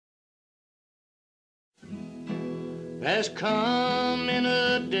There's coming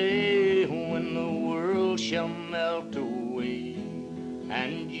a day when the world shall melt away,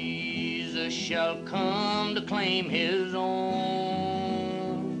 and Jesus shall come to claim his own.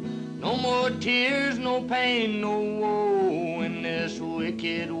 No more tears, no pain, no woe in this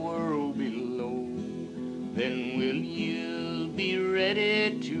wicked world below. Then will you be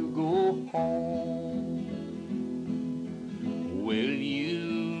ready to go home? Will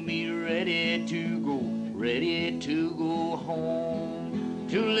you be ready to go home,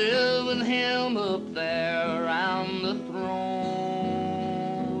 to live with him up there around the throne?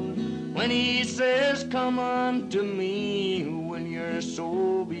 When he says, come unto me, will your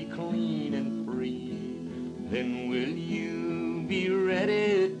soul be clean and free? Then will you be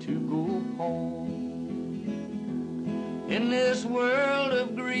ready to go home? In this world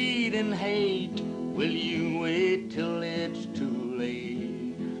of greed and hate, will you wait till it's too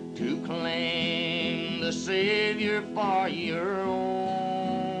late to claim the Savior for your own?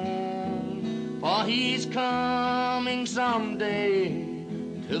 For he's coming someday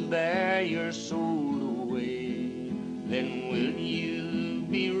to bear your soul away. Then will you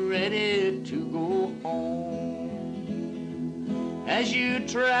be ready to go home? As you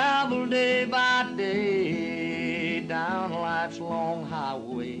travel day by day down life's long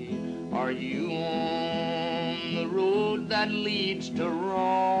highway, are you on the road that leads to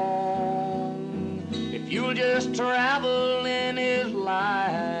wrong? If you'll just travel in his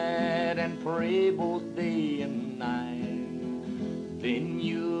light and pray both day and night, then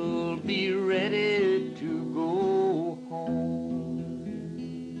you'll